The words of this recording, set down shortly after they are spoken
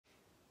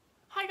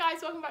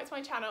guys, welcome back to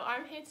my channel.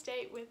 I'm here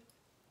today with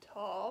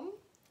Tom.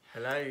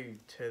 Hello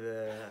to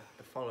the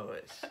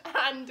followers.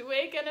 And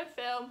we're gonna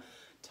film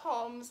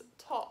Tom's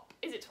top,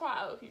 is it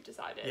 12 you've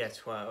decided? Yeah,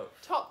 12.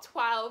 Top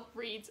 12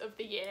 reads of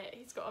the year.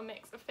 He's got a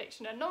mix of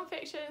fiction and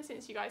non-fiction.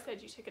 Since you guys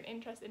said you took an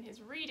interest in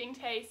his reading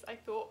taste, I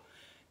thought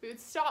we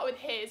would start with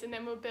his and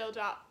then we'll build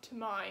up to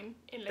mine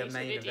in later the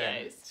main videos.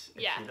 Event,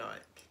 if you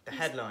like. The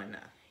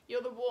headliner.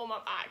 You're the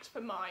warm-up act for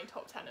my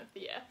top 10 of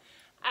the year.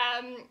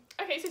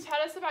 Okay, so tell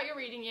us about your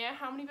reading year.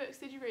 How many books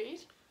did you read?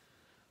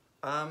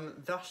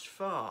 Thus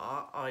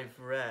far, I've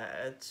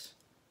read,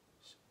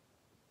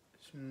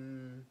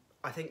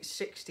 I think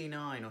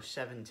 69 or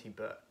 70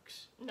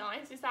 books.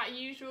 Nice. Is that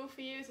usual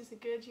for you? Is this a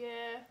good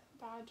year,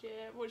 bad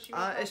year? What did you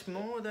It's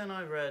more than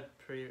I read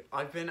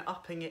I've been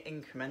upping it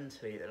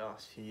incrementally the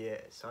last few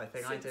years. So I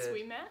think Since I did.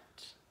 we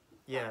met?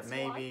 Yeah, That's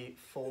maybe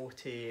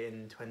 40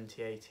 in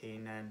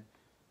 2018 and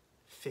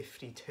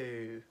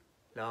 52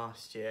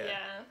 last year.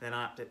 Yeah. Then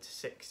I upped it to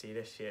 60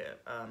 this year.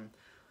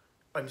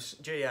 I'm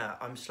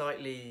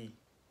slightly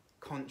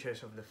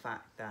conscious of the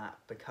fact that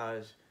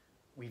because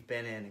we've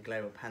been in a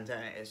global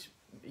pandemic,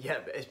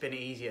 it's been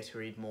easier to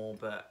read more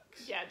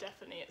books. Yeah,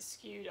 definitely. It's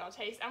skewed our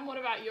taste. And what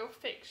about your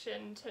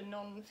fiction to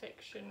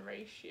non-fiction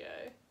ratio?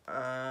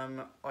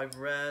 I've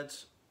read.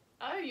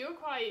 Oh, you're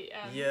quite...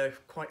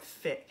 quite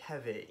thick,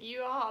 heavy.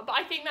 You are, but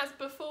I think that's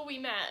before we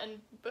met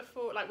and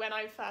before, like, when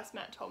I first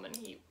met Tom and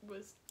we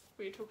were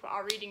talking about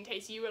our reading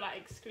taste, you were, like,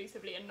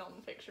 exclusively a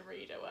non-fiction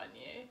reader, weren't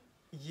you?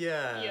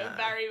 Yeah. You're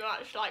very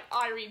much, like,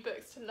 I read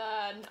books to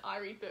learn, I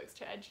read books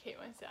to educate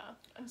myself.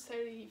 And so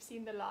you've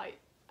seen the light,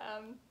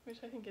 which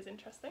I think is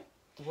interesting.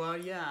 Well,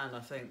 yeah, and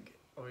I think,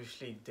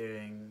 obviously,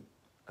 doing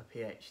a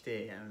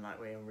PhD and, like,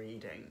 we're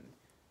reading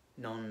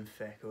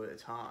non-fic all the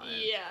time.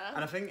 Yeah.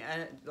 And I think,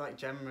 like,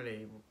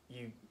 generally,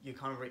 you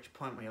kind of reach a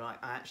point where you're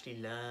like, I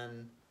actually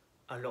learn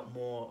a lot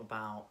more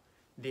about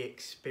the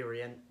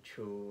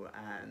experiential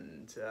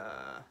and,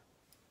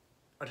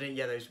 I don't know,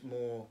 yeah, those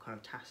more kind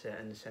of tacit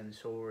and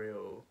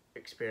sensorial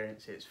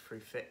experiences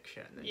through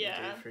fiction than you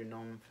do through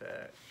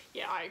non-fic.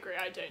 Yeah, I agree.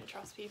 I don't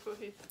trust people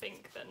who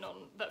think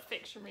that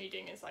fiction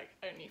reading is, like,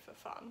 only for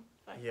fun.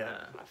 Like,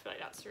 yeah. I feel like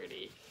that's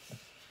really,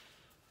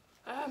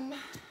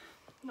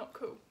 not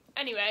cool.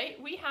 Anyway,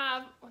 we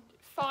have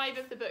 5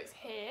 of the books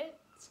here,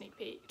 sneak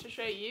peek, to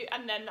show you,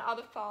 and then the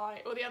other 5,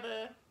 or the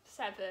other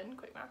 7,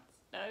 quick maths,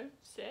 no,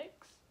 6?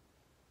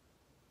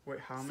 Wait,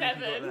 how many have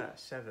you got there?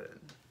 7?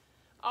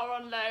 Are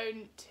on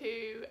loan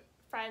to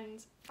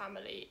friends,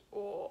 family,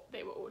 or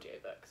they were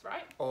audiobooks,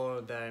 right?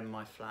 Or they're in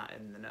my flat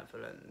in the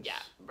Netherlands.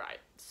 Yeah, right.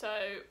 So,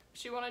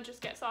 do you want to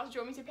just get started? Do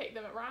you want me to pick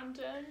them at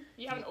random?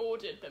 You haven't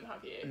ordered them,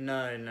 have you?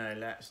 No,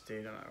 let's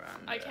do them at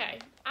random. Okay,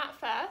 up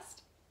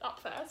first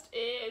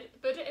is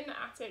Buddha in the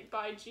Attic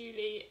by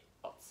Julie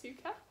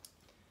Otsuka.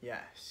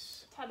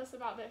 Yes. Tell us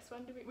about this.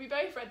 When did we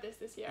both read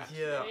this year,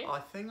 actually. Yeah, I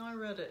think I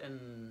read it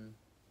in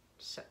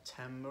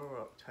September or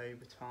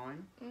October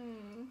time.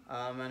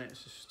 And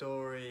it's a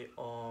story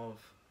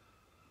of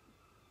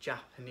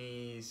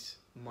Japanese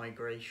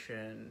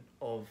migration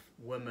of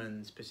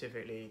women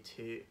specifically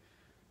to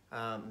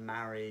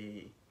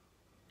marry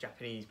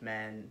Japanese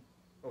men.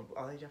 Or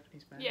are they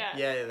Japanese men? Yeah,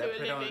 they're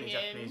predominantly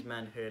Japanese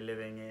men who are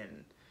living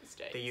in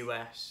States. the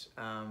US,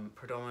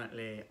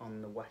 predominantly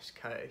on the West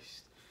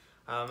Coast.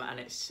 And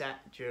it's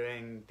set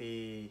during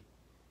the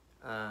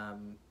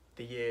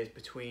years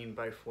between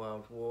both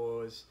world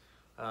wars.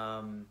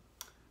 And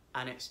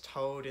it's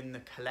told in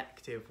the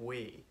collective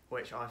we,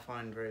 which I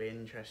find really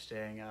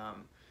interesting,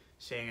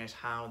 seeing as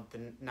how the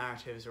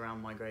narratives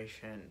around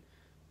migration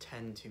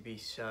tend to be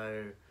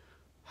so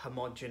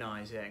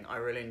homogenizing. I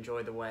really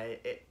enjoy the way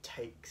it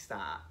takes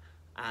that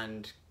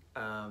and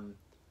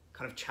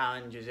kind of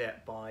challenges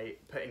it by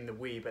putting the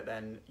we, but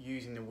then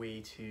using the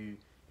we to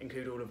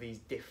include all of these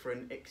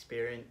different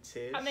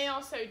experiences. And they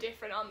are so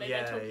different, aren't they?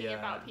 Yeah, They're talking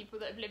about people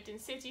that have lived in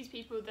cities,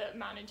 people that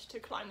manage to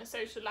climb the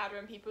social ladder,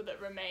 and people that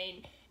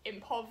remain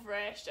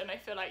impoverished. And I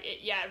feel like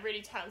it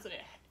really turns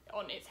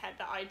on its head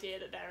that idea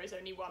that there is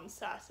only one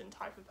certain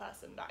type of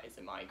person that is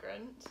a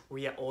migrant. Well,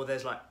 yeah, or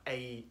there's like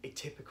a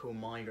typical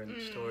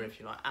migrant story, if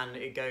you like, and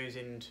it goes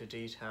into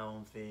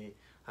detail of the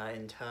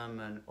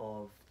internment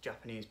of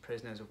Japanese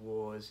prisoners of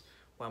wars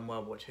when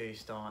World War II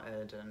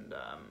started, and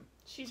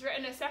she's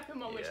written a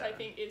second one which I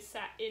think is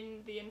set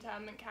in the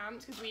internment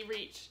camps, because we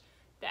reach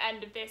the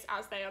end of this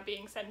as they are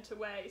being sent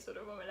away, sort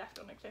of when we're left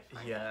on a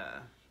cliffhanger. Yeah.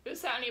 It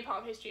was certainly a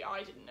part of history I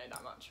didn't know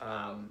that much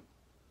about.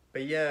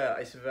 But yeah,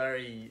 it's a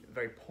very,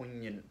 very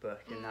poignant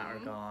book in that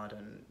regard,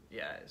 and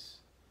yeah, it's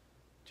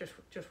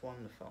just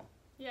wonderful.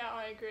 Yeah,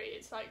 I agree.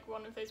 It's like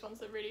one of those ones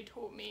that really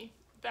taught me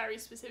very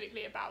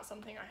specifically about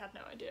something I had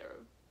no idea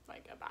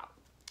about.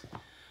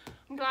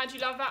 I'm glad you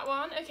love that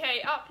one.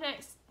 Okay, up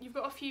next, you've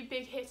got a few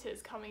big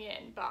hitters coming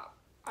in, but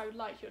I would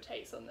like your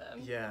takes on them.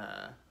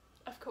 Yeah.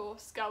 Of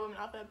course, Girl, Woman,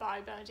 Other by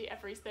Bernadine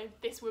Evaristo.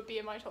 This would be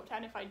in my top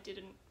 10 if I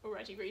didn't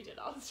already read it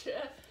last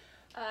year.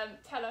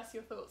 Tell us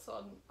your thoughts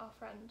on Our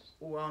Friend.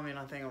 Well, I mean,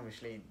 I think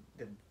obviously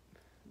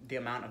the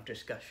amount of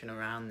discussion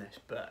around this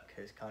book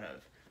has kind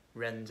of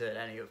rendered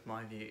any of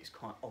my views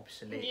quite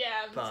obsolete.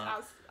 Yeah, but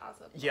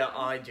as a yeah,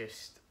 I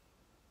just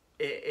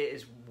it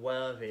is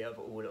worthy of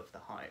all of the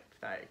hype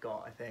that it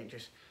got. I think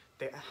just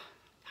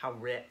how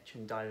rich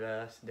and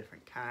diverse the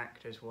different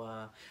characters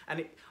were,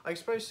 and I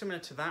suppose similar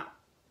to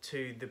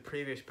the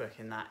previous book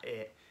in that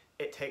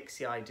it takes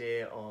the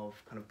idea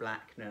of kind of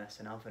blackness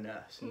and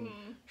otherness and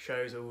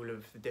shows all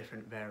of the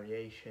different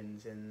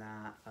variations in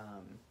that.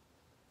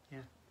 Yeah.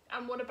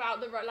 And what about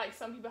like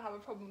some people have a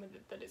problem with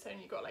it that it's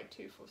only got like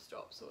 2 full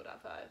stops or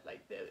whatever.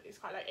 Like it's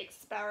quite like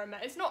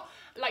experiment. It's not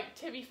like,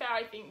 to be fair,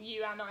 I think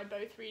you and I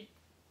both read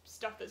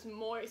stuff that's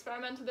more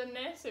experimental than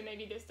this, so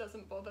maybe this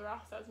doesn't bother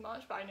us as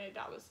much. But I know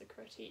that was the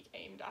critique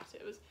aimed at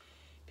it. Was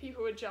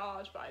people were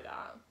jarred by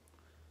that,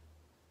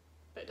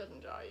 but it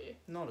doesn't jar you.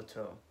 Not at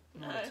all.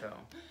 Not at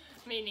all.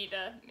 Me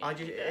neither.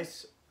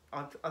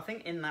 I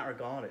think in that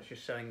regard it's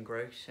just so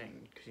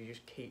engrossing because you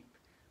just keep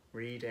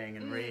reading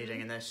and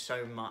reading, and there's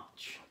so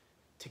much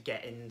to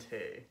get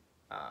into.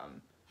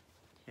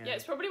 Yeah,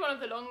 it's probably one of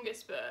the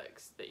longest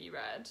books that you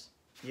read.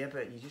 Yeah,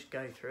 but you just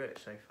go through it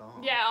so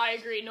fast. Yeah, I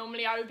agree.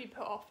 Normally I would be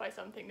put off by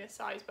something this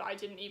size, but I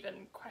didn't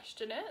even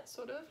question it,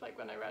 sort of, like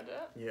when I read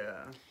it.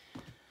 Yeah.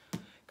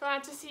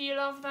 Glad to see you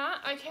love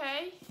that.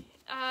 Okay.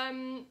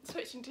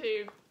 Switching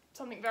to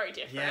something very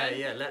different.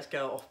 Yeah, let's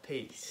go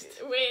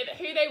off-piste. With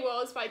Who They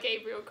Was by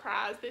Gabriel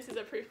Krauze. This is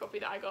a proof copy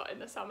that I got in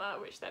the summer,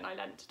 which then I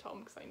lent to Tom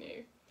because I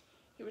knew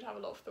he would have a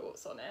lot of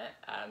thoughts on it.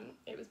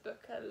 It was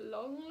booker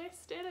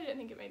long-listed. I don't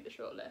think it made the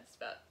shortlist,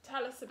 but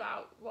tell us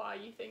about why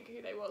you think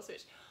Who They Was,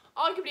 which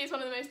arguably is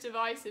one of the most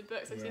divisive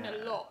books. I've seen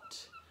a lot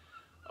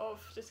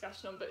of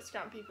discussion on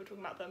Bookstagram, people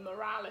talking about the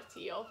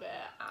morality of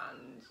it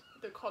and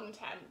the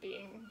content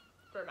being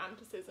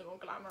romanticism or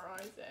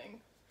glamorising.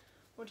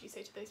 What do you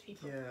say to those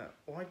people? Yeah,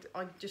 well,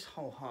 I just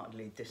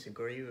wholeheartedly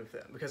disagree with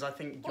them because I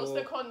think can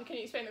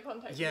you explain the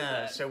context?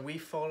 Yeah, so we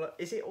follow.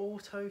 Is it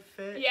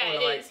autofic? Yeah,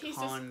 or it is.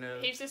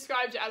 He's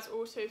described it as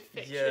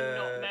autofiction,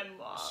 not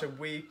memoir. So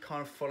we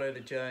kind of follow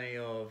the journey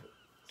of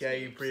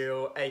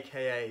Gabriel,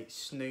 aka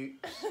Snoops,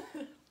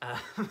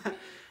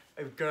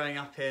 growing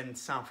up in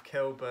South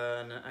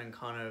Kilburn, and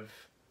kind of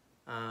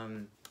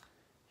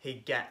he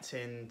gets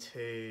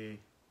into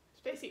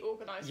it's basically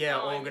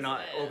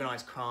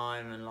organised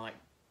crime and like.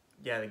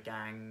 Yeah, the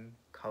gang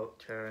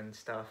culture and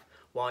stuff,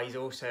 while he's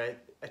also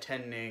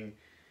attending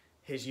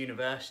his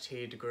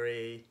university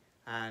degree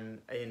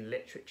and in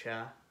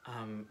literature,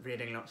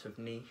 reading lots of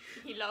niche.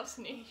 He loves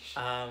niche.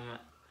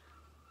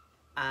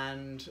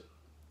 And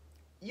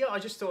yeah, I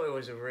just thought it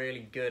was a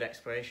really good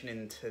exploration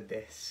into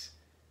this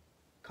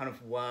kind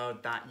of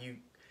world that you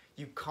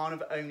kind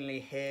of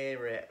only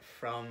hear it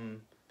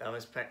from the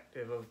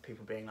perspective of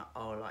people being like,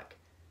 oh, like,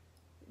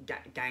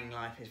 gang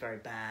life is very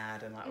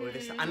bad and like all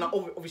this stuff. And like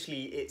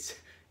obviously it's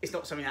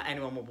not something that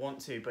anyone would want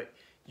to, but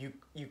you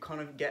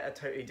kind of get a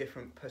totally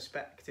different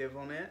perspective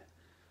on it.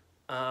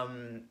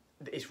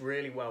 It's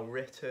really well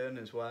written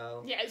as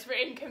well. Yeah, it's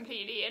written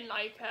completely in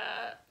like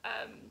a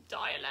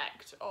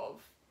dialect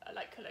of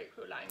like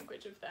colloquial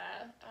language of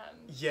their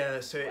yeah,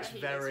 so it's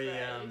very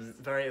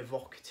very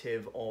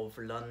evocative of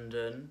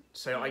London.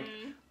 So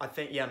I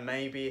think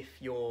maybe if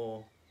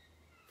you're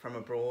from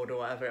abroad or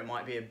whatever, it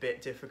might be a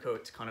bit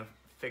difficult to kind of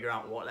figure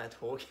out what they're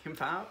talking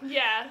about.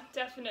 Yeah,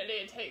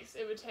 definitely.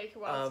 It would take a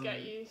while to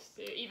get used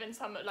to. Even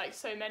some, like,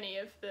 so many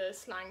of the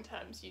slang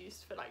terms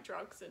used for like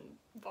drugs and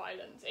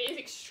violence. It is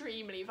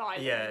extremely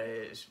violent. Yeah,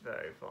 it is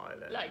very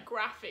violent. Like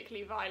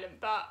graphically violent.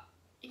 But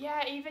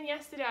yeah, even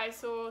yesterday I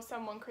saw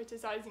someone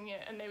criticising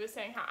it, and they were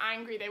saying how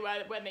angry they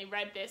were when they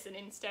read this, and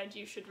instead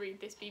you should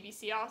read this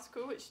BBC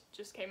article which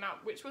just came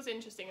out, which was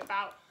interesting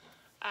about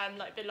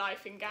like the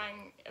life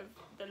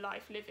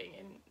living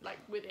in like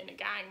within a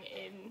gang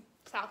in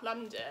South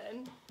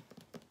London.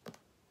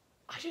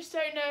 I just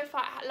don't know if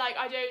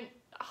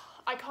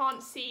I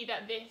can't see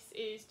that this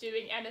is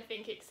doing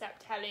anything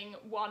except telling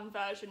one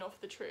version of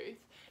the truth.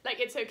 Like,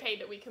 it's okay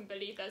that we can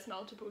believe there's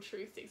multiple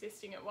truths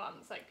existing at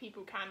once. Like,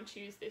 people can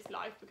choose this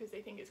life because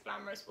they think it's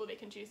glamorous, or they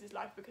can choose this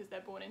life because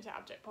they're born into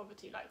abject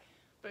poverty. Like,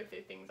 both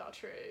those things are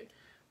true.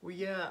 Well,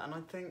 yeah, and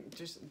I think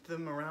just the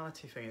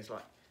morality thing is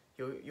like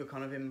you're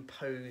kind of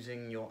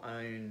imposing your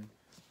own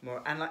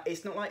more, and like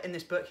it's not like in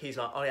this book he's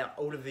like, oh yeah,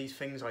 all of these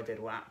things I did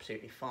were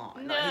absolutely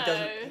fine. No. Like, he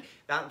doesn't.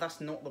 That's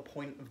not the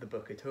point of the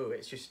book at all.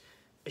 It's just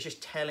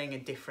telling a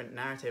different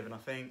narrative, and I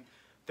think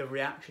the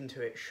reaction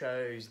to it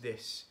shows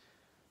this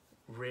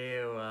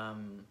real. I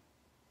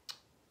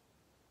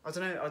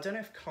don't know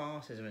if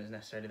classism is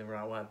necessarily the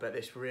right word, but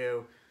this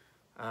real.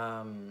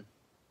 I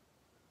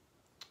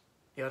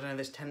don't know,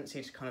 this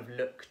tendency to kind of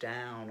look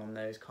down on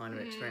those kind of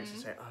experiences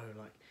and say, oh,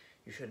 like,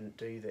 you shouldn't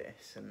do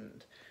this,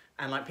 and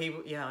like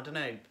people, I don't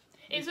know.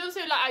 It's also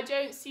like, I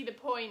don't see the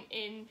point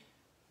in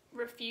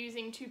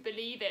refusing to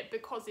believe it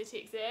because it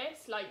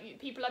exists. Like,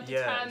 people are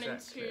determined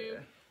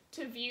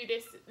to view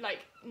this like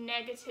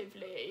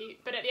negatively,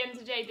 but at the end of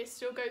the day this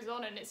still goes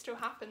on and it still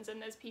happens,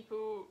 and there's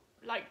people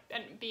like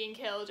and being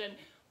killed, and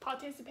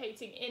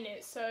participating in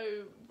it,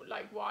 so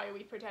like why are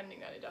we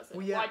pretending that it doesn't?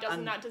 Well, yeah, why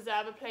doesn't that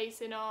deserve a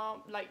place in our,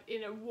 like,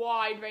 in a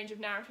wide range of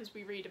narratives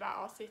we read about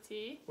our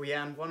city? Well,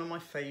 yeah, and one of my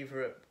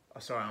favourite,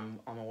 sorry,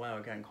 I'm aware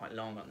we're going quite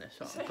long on this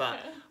one,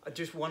 but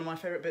just one of my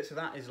favourite bits of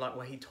that is like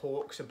where he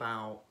talks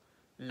about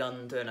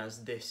London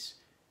as this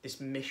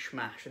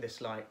mishmash, this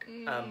like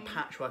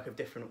patchwork of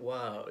different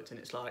worlds, and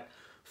it's like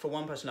for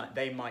one person, like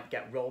they might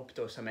get robbed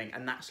or something,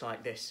 and that's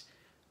like this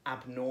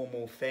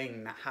abnormal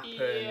thing that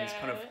happens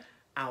kind of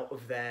out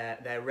of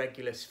their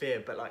regular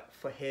sphere, but like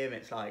for him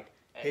it's like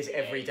his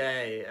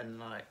everyday, and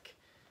like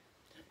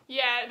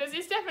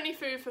it's definitely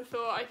food for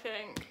thought, I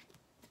think,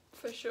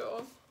 for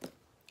sure.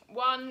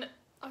 One,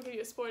 I'll give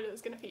you a spoiler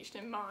that's going to feature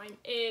in mine,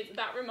 is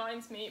That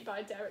Reminds Me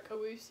by Derek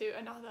Owusu,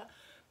 another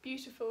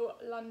beautiful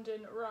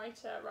London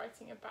writer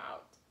writing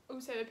about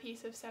also a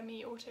piece of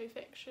semi-auto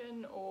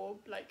fiction, or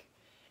like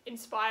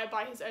inspired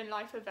by his own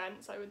life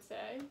events, I would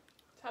say.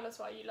 Tell us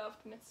why you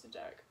loved Mr.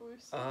 Derek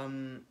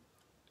Owusu.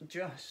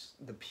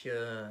 Just the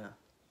pure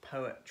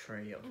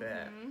poetry of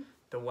it,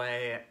 the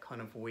way it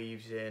kind of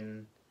weaves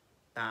in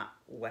that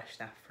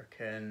West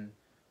African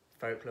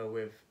folklore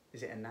with,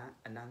 is it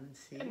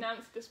Anansi?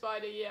 Anansi the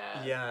spider,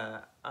 yeah. Yeah.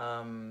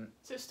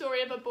 So a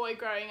story of a boy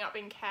growing up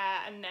in care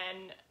and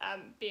then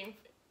being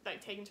like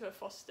taken to a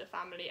foster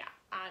family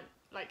and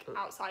like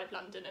outside of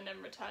London, and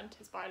then returned to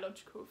his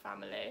biological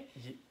family.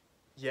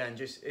 Yeah, and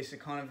just it's a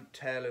kind of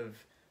tale of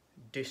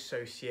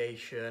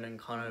dissociation and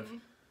kind of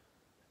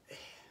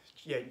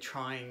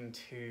trying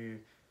to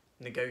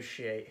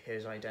negotiate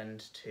his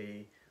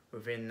identity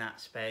within that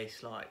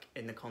space, like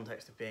in the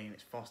context of being in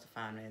his foster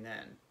family, and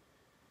then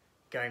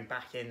going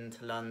back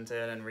into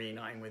London and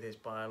reuniting with his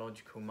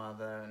biological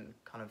mother, and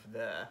kind of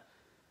the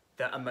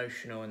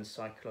emotional and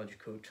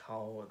psychological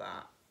toll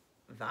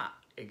that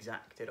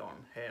exacted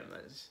on him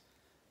as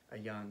a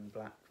young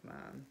black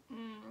man.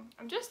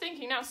 I'm just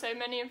thinking now, so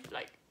many of,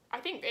 like, I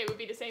think it would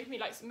be the same for me,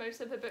 like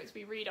most of the books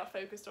we read are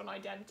focused on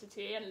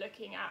identity and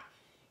looking at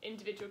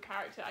individual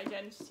character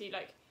identity.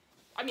 Like,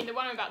 I mean, the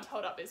one I'm about to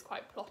hold up is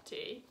quite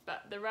plotty,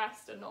 but the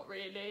rest are not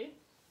really.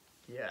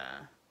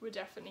 Yeah. We're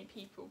definitely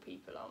people,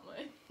 aren't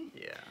we?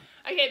 Yeah.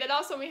 Okay, the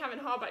last one we have in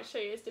hardback to show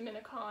you is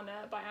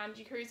Dominicana by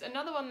Angie Cruz,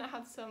 another one that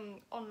had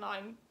some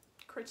online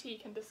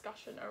critique and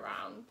discussion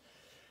around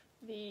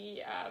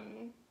the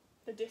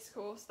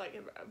discourse,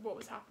 like what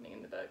was happening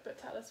in the book. But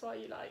tell us why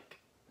you like.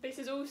 This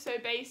is also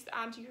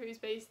Angie Cruz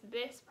based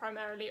this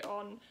primarily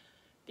on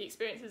the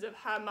experiences of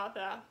her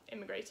mother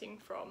immigrating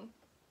from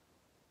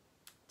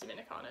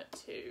Dominicana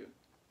to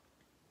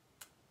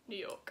New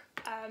York.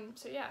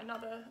 So yeah,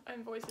 another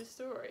Own Voices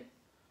story.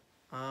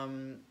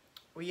 Well,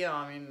 yeah,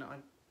 I mean,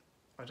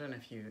 I don't know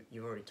if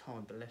you already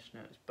told the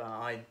listeners, but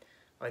I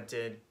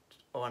did,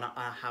 and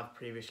I have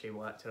previously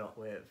worked a lot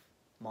with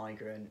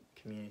migrant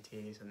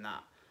communities, and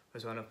that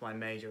was one of my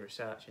major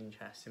research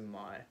interests in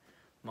my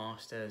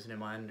master's and in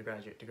my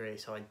undergraduate degree.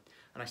 So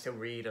I still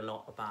read a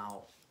lot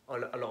about a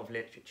lot of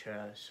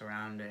literature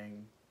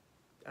surrounding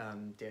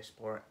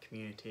diasporic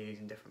communities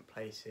in different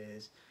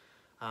places,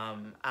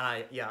 and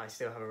I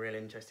still have a real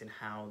interest in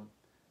how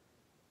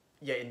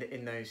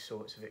in those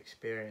sorts of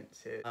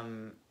experiences.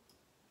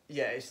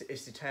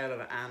 It's the tale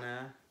of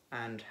Anna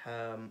and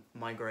her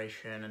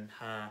migration and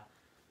her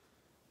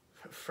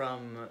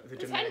from the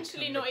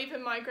potentially not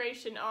even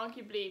migration,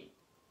 arguably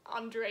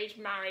underage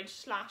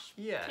marriage /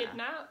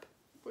 kidnap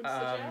would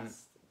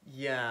suggest.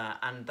 Yeah,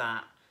 and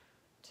that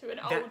to an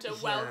older,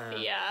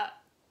 wealthier,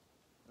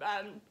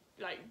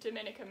 like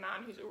Dominican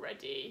man who's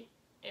already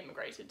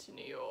immigrated to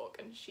New York,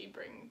 and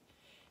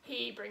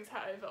he brings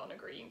her over on a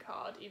green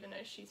card, even though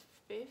she's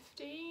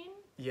 15.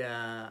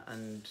 Yeah,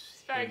 and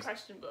it's very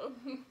questionable.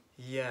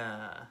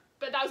 Yeah.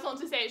 But that's not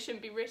to say it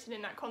shouldn't be written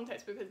in that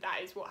context, because that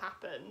is what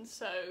happened.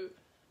 So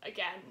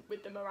again,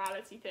 with the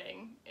morality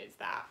thing, it's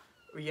that.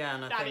 Yeah,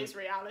 and I think think is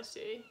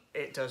reality.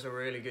 It does a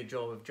really good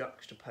job of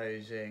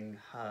juxtaposing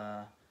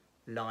her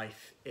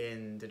life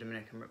in the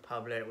Dominican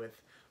Republic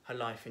with her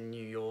life in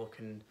New York,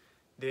 and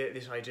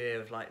this idea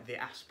of like the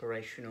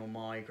aspirational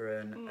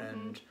migrant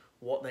and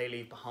what they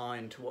leave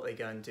behind to what they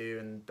go and do,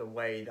 and the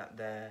way that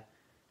they're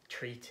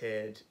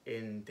treated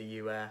in the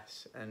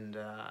US, and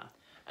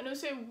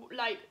also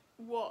like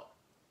what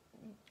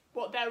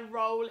their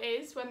role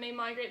is when they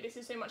migrate. This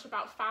is so much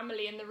about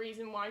family, and the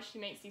reason why she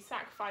makes these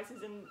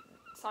sacrifices and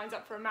signs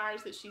up for a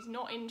marriage that she's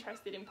not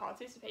interested in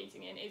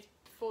participating in is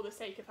for the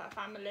sake of her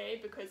family,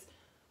 because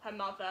her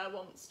mother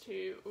wants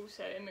to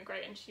also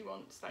immigrate, and she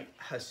wants like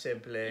her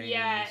siblings.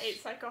 Yeah,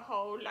 it's like a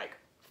whole like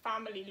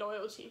family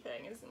loyalty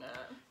thing, isn't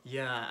it?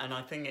 Yeah, and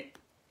I think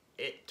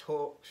it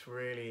talks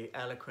really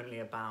eloquently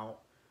about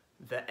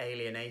the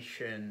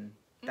alienation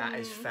that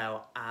is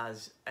felt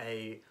as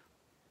a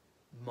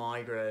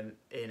migrant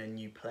in a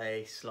new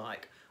place,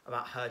 like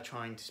about her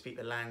trying to speak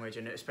the language,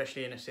 and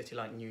especially in a city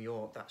like New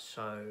York that's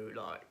so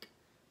like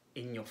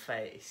in your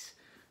face.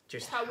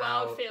 Just her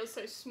world feels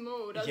so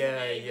small, doesn't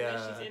it? Even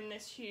though she's in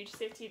this huge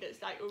city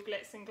that's like all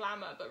glitz and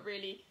glamour, but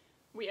really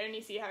we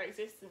only see her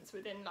existence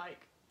within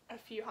like a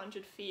few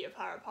hundred feet of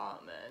her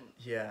apartment.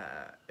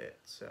 Yeah,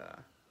 it's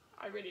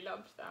I really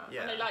loved that.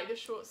 Yeah. And I like the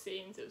short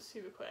scenes. It was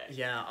super quick.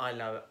 Yeah, I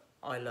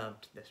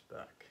loved this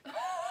book.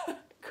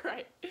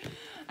 Great.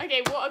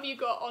 Okay, what have you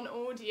got on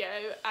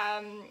audio?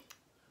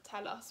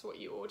 Tell us what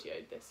you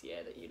audioed this year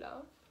that you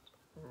love.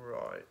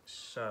 Right,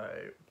 so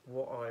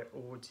what I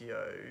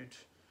audioed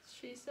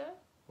She said?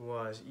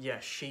 was,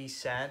 She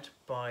Said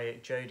by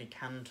Jodie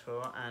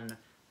Kantor and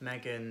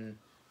Meghan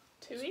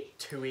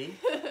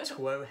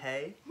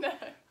Twohey. No.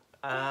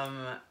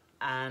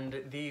 And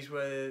this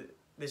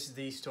is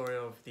the story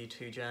of the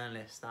two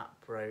journalists that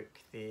broke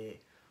the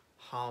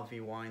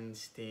Harvey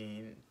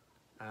Weinstein,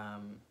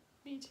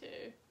 Me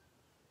too.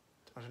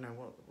 I don't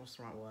know, what's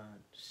the right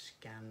word?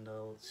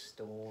 Scandal,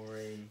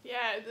 story.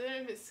 Yeah, I don't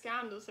know if it's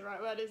scandal's the right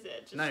word, is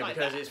it? Just No, like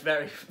because that. it's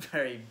very,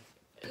 very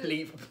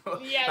believable.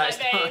 Yeah, That's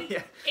like not-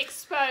 they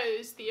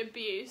exposed the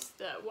abuse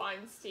that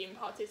Weinstein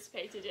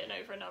participated in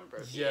over a number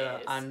of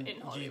years and in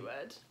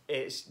Hollywood.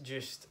 It's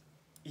just,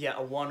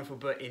 a wonderful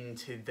book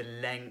into the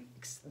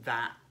lengths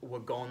that were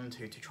gone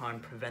to try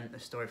and prevent the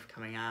story from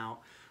coming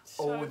out.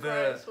 So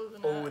gross,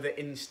 wasn't all it? the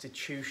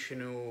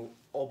institutional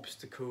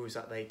obstacles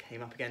that they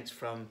came up against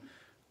from,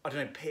 I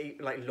don't know,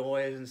 like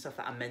lawyers and stuff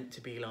that are meant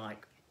to be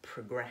like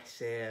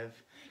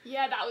progressive.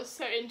 Yeah, that was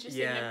so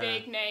interesting. Yeah. A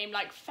big name,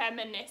 like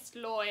feminist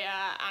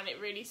lawyer, and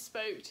it really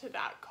spoke to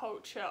that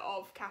culture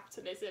of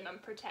capitalism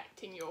and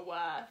protecting your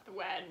worth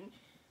when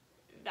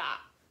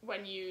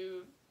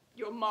you're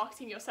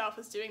marketing yourself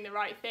as doing the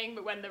right thing,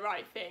 but when the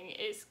right thing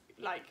is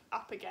like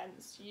up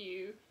against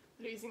you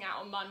losing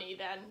out on money,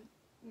 then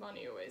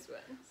money always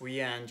wins. Well,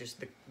 yeah, and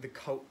just the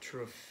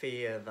culture of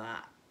fear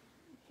that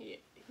He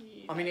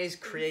is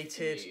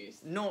created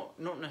infused. not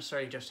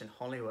necessarily just in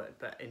Hollywood,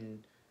 but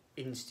in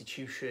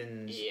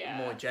institutions Yeah.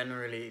 more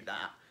generally,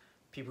 that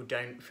people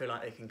don't feel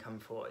like they can come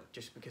forward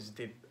just because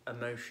the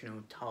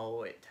emotional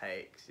toll it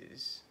takes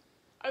is.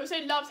 I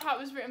also loved how it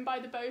was written by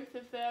the both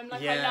of them.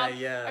 Like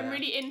I'm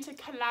really into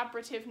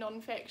collaborative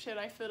non-fiction.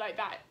 I feel like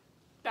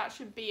that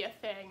should be a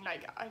thing.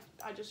 Like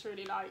I just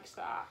really liked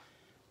that.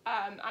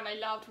 And I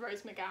loved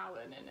Rose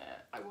McGowan in it.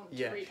 I want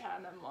to read her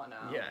memoir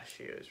now. Yeah,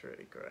 she was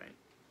really great.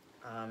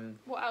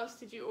 What else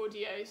did you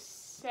audio?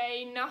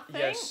 Say Nothing?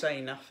 Yeah, Say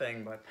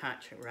Nothing by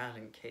Patrick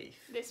Radden Keefe.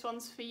 This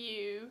one's for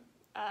you,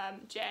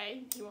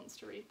 Jay. He wants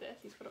to read this.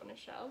 He's put it on his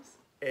shelves.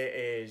 It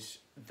is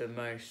the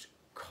most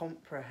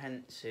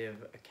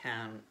comprehensive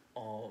account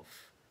of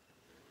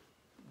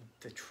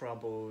the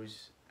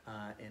Troubles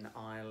in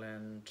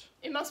Ireland.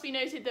 It must be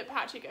noted that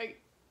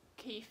Patrick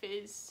Keefe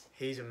is...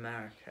 He's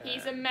American.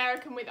 He's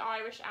American with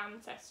Irish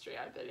ancestry,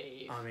 I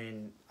believe. I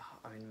mean,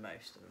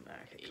 most of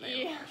America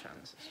claim Irish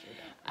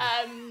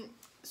ancestry.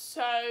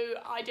 So,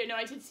 I don't know,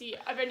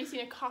 I've only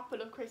seen a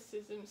couple of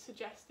criticisms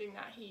suggesting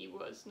that he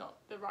was not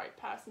the right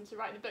person to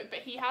write the book, but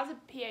he has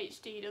a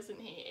PhD, doesn't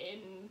he,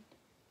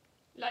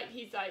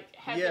 he's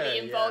heavily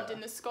involved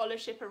in the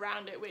scholarship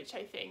around it, which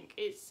I think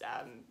is,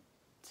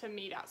 to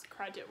me, that's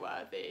credit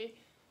worthy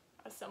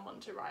as someone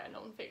to write a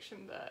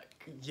non-fiction book.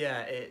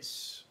 Yeah,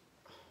 it's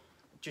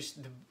just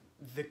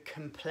the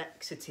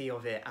complexity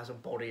of it as a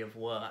body of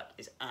work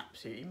is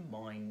absolutely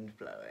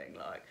mind-blowing.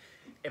 Like,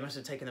 it must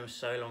have taken them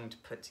so long to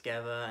put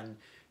together, and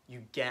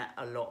you get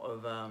a lot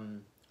of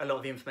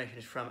the information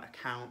is from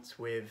accounts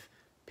with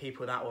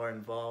people that were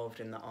involved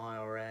in the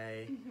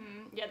IRA.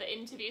 Mm-hmm. Yeah, the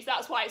interviews.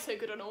 That's why it's so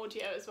good on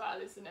audio as well,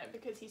 isn't it?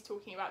 Because he's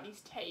talking about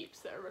these tapes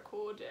that are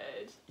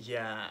recorded.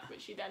 Yeah.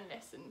 Which you then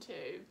listen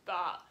to.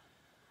 But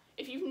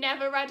if you've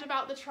never read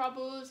about the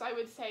Troubles, I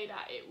would say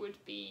that it would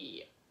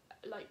be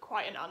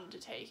quite an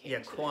undertaking to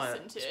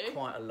listen to. It's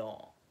quite a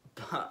lot.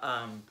 But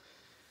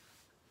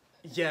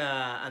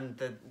yeah, and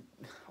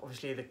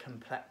obviously the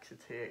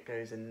complexity it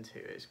goes into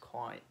is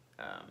quite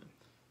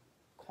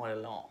a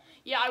lot.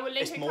 Yeah, I will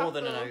link it's more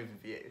than an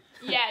overview.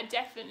 Yeah,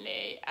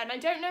 definitely. And I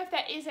don't know if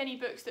there is any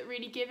books that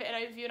really give it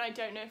an overview, and I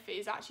don't know if it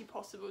is actually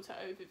possible to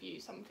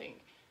overview something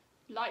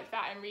like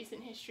that in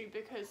recent history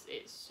because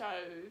it's so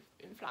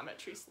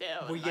inflammatory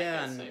still. Well, and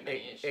and so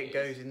many it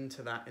goes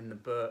into that in the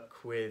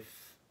book with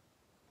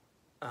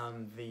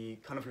the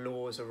kind of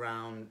laws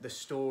around the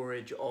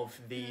storage of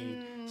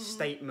the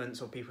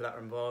statements of people that are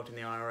involved in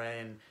the IRA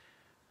and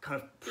kind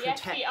of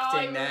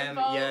protecting them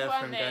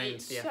from going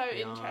to the FBI. So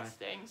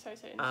interesting.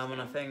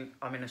 And I think,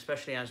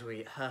 especially as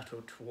we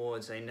hurtle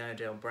towards a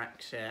no-deal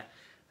Brexit,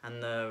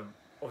 and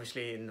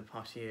obviously in the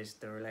past years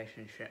the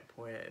relationship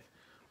with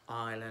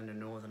Ireland and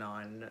Northern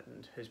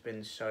Ireland has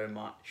been so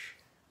much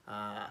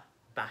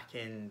back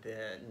in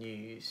the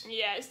news.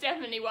 Yeah, it's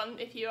definitely one,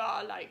 if you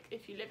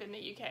live in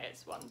the UK,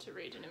 it's one to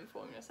read and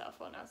inform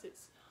yourself on, as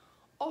it's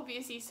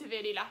obviously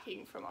severely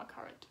lacking from our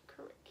current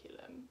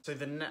curriculum. So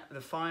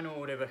the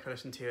final audiobook I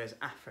listened to is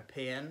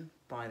Afropean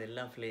by the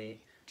lovely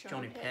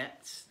Johnny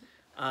Pitts.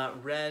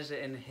 Read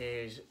in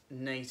his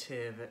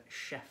native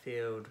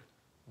Sheffield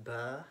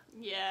burr.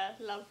 Yeah,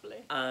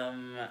 lovely.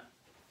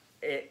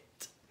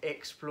 It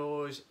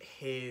explores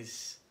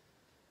his...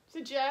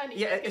 It's a journey.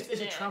 Yeah, book,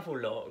 it's a travel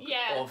log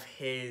of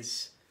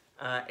his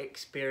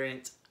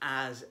experience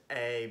as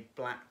a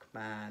black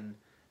man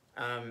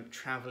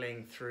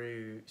travelling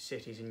through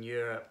cities in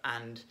Europe,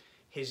 and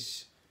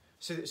his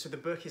So the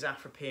book is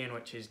Afropean,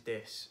 which is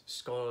this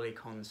scholarly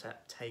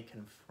concept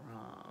taken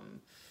from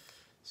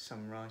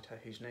some writer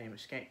whose name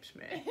escapes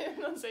me.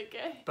 That's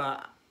okay.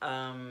 But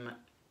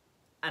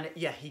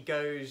he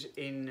goes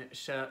in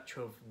search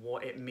of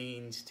what it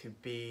means to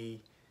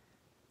be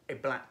a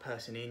black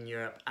person in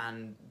Europe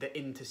and the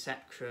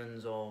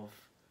intersections of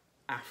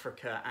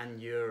Africa and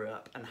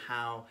Europe, and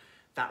how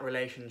that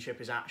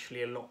relationship is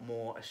actually a lot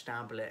more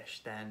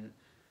established than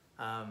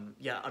a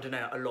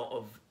lot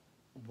of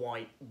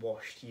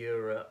whitewashed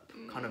Europe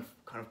kind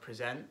of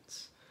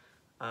presents.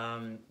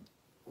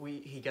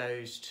 He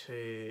goes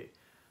to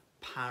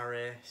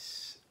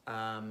Paris,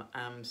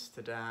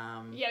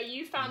 Amsterdam. Yeah,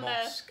 you found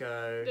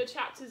Moscow. the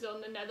chapters on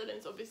the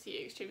Netherlands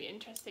obviously extremely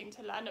interesting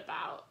to learn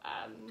about.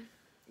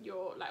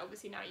 Your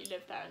obviously now you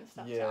live there and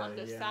stuff, to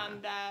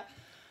understand their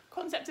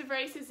concept of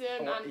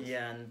racism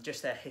and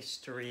just their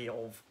history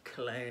of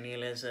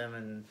colonialism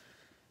and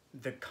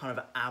the kind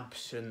of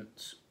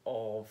absence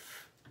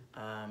of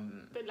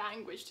the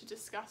language to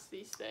discuss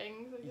these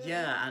things.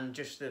 And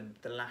just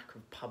the lack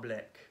of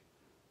public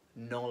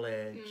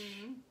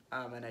knowledge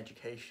and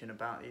education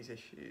about these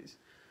issues.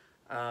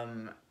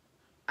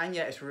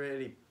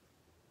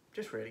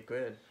 It's really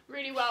good.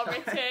 Really well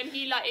written.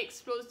 He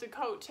explores the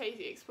culture,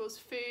 he explores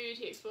food,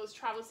 he explores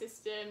travel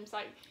systems.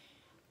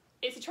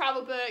 It's a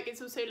travel book,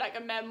 it's also a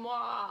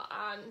memoir,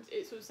 and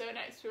it's also an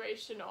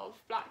exploration of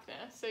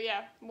blackness. So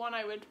yeah, one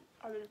I would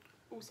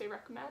also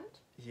recommend.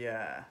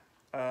 Yeah.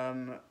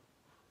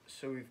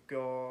 So we've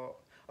got...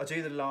 I'll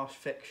do the last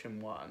fiction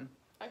one.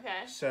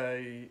 Okay.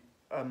 So,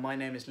 My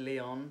Name is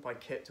Leon by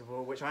Kit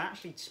Duvall, which I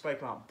actually spoke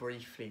about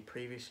briefly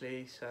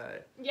previously, so...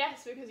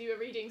 Yes, because you were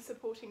reading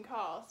Supporting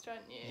Cast,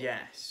 weren't you?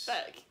 Yes.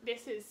 But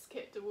this is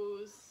Kit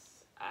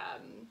Duvall's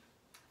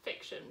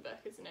fiction book,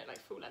 isn't it?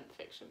 Full-length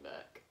fiction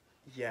book.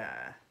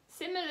 Yeah.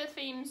 Similar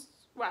themes...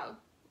 Well,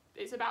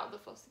 it's about the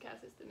foster care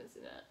system,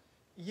 isn't it?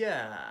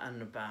 Yeah,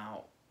 and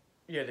about...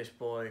 this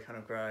boy kind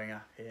of growing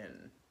up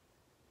in...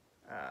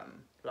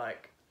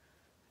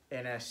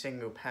 in a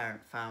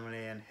single-parent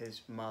family, and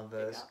his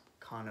mother's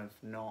kind of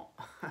not...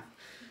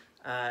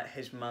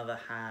 his mother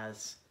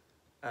has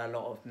a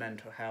lot of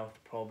mental health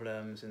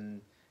problems,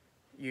 and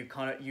you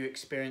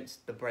experience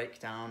the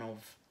breakdown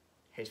of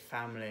his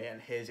family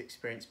and his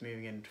experience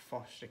moving into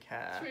foster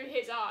care. Through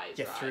his eyes,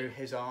 Yeah, right? through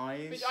his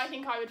eyes. Which I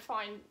think I would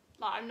find...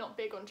 I'm not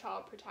big on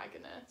child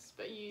protagonists,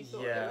 but you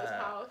thought it was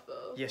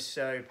powerful. Yeah,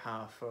 so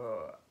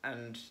powerful.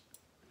 And,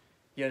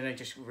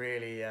 just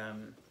really...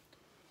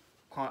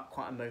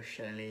 quite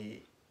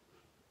emotionally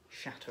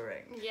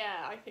shattering.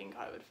 Yeah, I think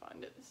I would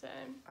find it the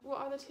same. What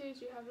other two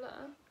do you have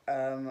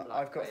left?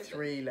 I've got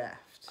 3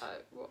 left.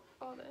 What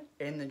are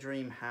they? In the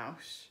Dream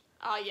House.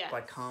 Yes.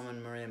 By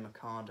Carmen Maria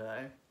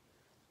Machado.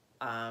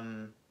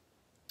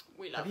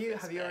 We love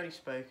Have you already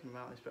spoken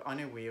about this? But I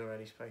know we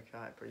already spoke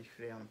about it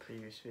briefly on a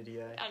previous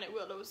video. And it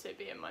will also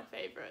be in my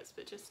favourites,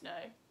 but just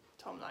know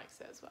Tom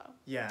likes it as well.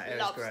 Yeah, it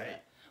Loves was great.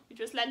 It. We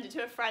just lent it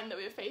to a friend that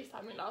we were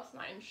FaceTiming last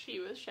night, and she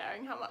was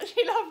sharing how much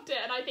she loved it.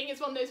 And I think it's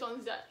one of those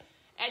ones that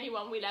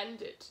anyone we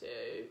lend it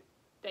to,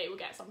 they will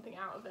get something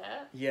out of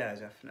it. Yeah,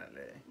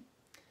 definitely.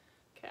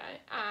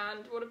 Okay,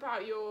 and what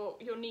about your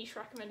niche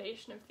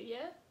recommendation of the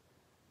year?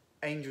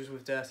 Angels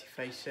with Dirty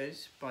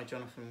Faces by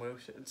Jonathan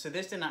Wilson. So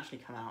this didn't actually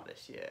come out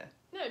this year.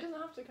 No, it doesn't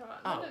have to come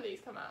out. None of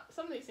these come out.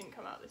 Some of these didn't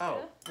come out this year.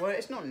 Oh, well,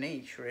 it's not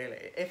niche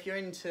really. If you're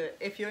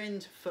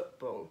into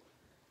football,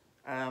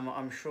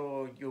 I'm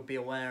sure you'll be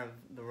aware of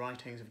the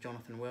writings of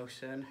Jonathan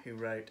Wilson, who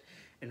wrote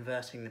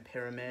Inverting the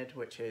Pyramid,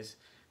 which is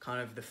kind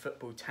of the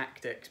football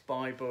tactics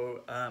Bible.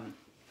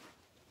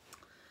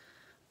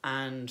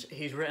 And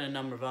he's written a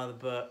number of other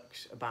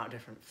books about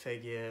different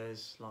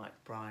figures, like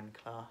Brian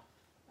Clough,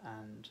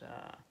 and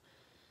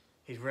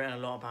he's written a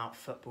lot about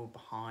football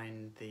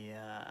behind the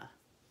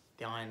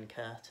Iron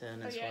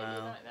Curtain as well.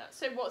 You like that.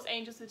 So what's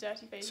Angels with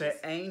Dirty Faces? So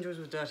Angels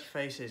with Dirty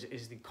Faces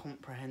is the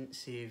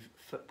comprehensive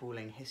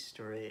footballing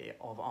history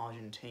of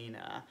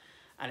Argentina,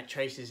 and it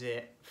traces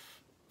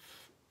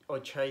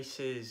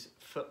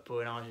football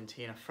in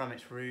Argentina from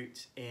its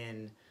roots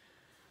in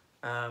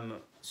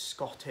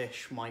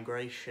Scottish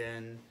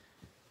migration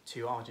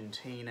to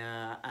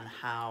Argentina, and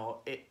how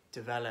it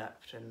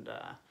developed, and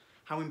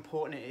how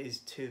important it is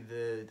to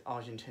the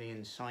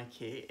Argentinian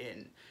psyche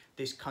in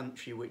this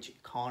country, which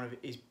kind of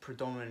is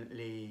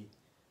predominantly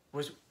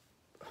was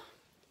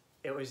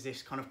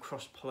this kind of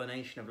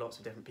cross-pollination of lots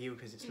of different people,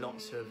 because it's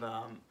lots of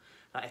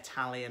like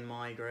Italian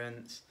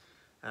migrants,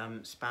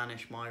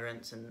 Spanish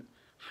migrants, and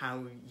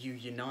how you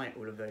unite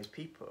all of those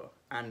people.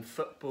 And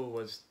football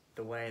was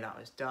the way that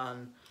was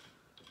done,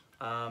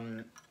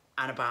 and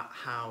about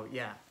how,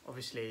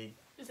 obviously...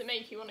 Does it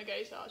make you want to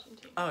go to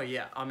Argentina? Oh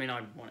yeah, I mean,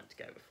 I wanted to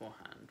go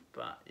beforehand,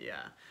 but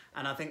yeah.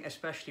 And I think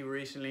especially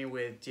recently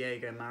with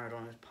Diego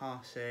Maradona's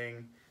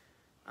passing,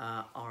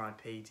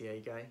 R.I.P.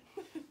 Diego.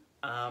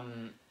 I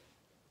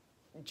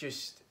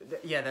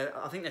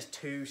think there's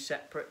 2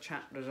 separate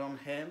chapters on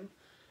him,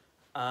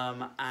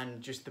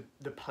 and just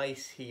the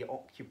place he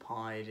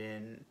occupied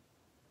in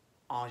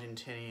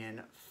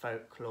Argentinian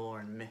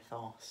folklore and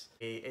mythos.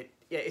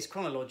 It's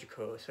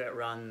chronological, so it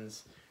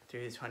runs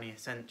through the 20th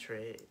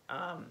century.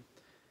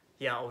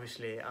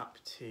 Obviously up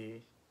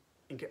to,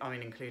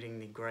 including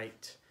the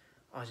great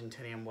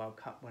Argentinian World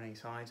Cup winning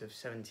sides of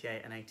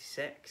 78 and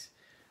 86,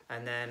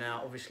 and then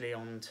obviously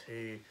on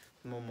to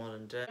more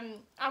modern day.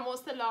 And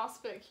what's the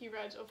last book you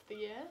read of the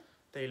year?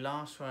 The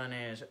last one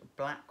is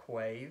Black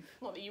Wave.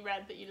 Not that you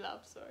read, that you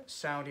love, sorry.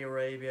 Saudi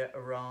Arabia,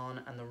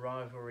 Iran and the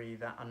Rivalry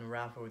That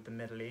Unravelled the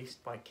Middle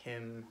East by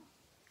Kim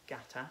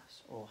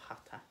Ghattas, or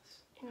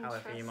Ghattas,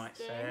 however you might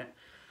say it.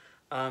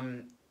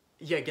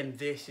 Again,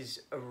 this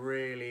is a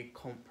really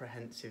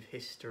comprehensive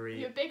history.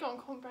 You're big on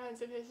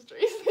comprehensive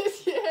histories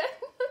this year.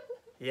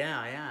 Yeah,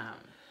 I am.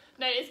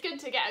 No, it's good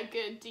to get a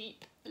good,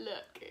 deep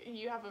look.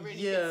 You have a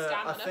really good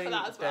stamina for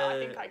that as well. I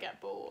think I get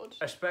bored.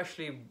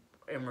 Especially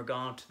in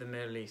regard to the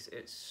Middle East,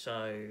 it's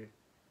so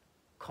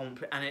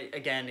and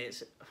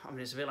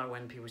it's a bit like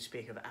when people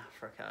speak of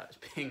Africa as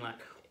being like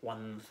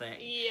one thing.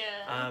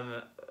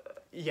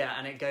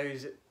 And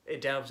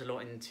it delves a lot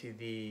into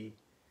the,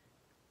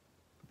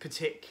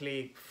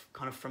 particularly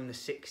kind of from the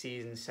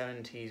 60s and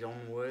 70s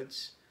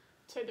onwards.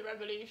 So the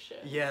revolution.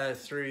 Yeah,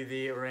 through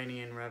the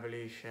Iranian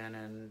Revolution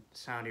and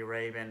Saudi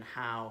Arabia, and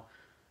how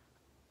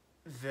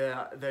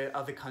the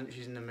other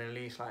countries in the Middle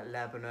East like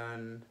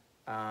Lebanon,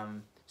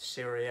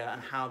 Syria,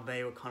 and how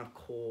they were kind of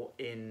caught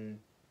in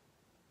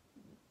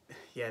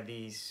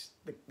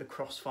the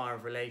crossfire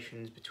of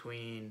relations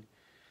between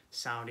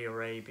Saudi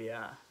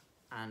Arabia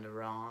and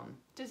Iran.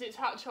 Does it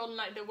touch on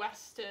like the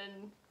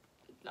Western,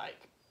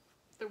 like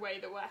the way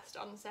the West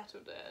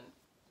unsettled it and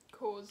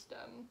caused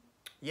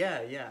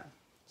Yeah.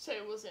 So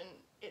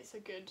it's a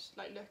good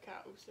like look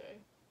at also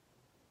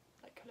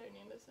like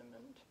colonialism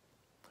and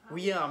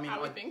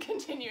how we've been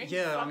continuing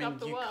to fuck up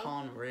the world. You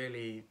can't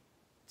really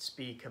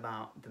speak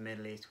about the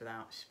Middle East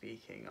without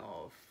speaking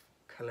of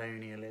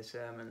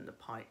colonialism and the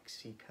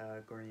Pikes-Peak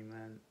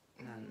Agreement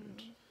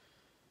and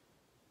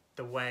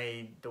the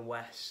way the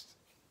West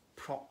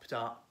propped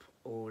up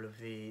all of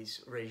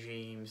these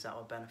regimes that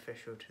were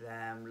beneficial to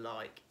them,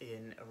 like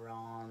in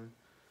Iran,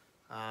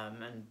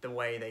 and the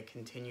way they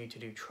continue to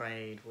do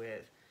trade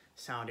with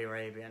Saudi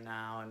Arabia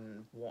now,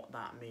 and what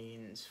that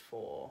means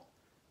for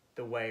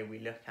the way we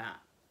look at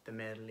the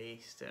Middle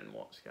East and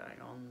what's going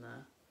on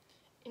there.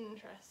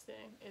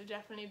 Interesting. It'll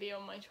definitely be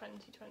on my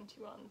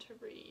 2021 to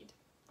read.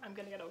 I'm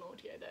going to get on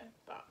audio though,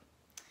 but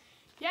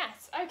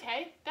yes,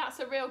 okay. That's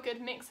a real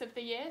good mix of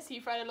the year. So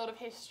you've read a lot of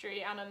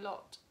history and a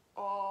lot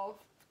of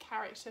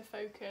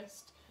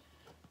character-focused,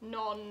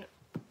 non-white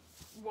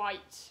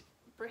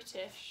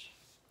British,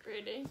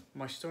 really.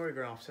 My story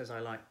graph says I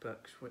like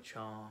books which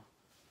are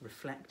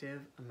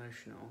reflective,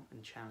 emotional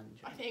and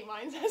challenging. I think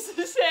mine says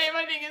the same.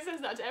 I think it says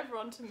that to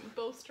everyone to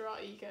bolster our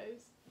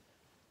egos.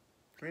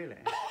 Really?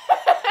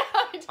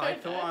 I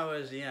thought I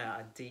was,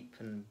 a deep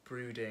and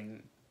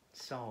brooding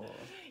soul.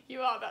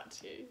 You are that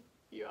too.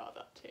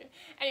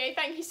 Anyway,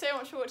 thank you so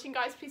much for watching,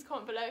 guys. Please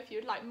comment below if you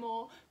would like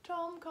more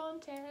Tom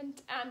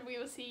content, and we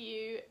will see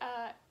you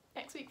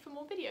next week for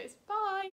more videos. Bye!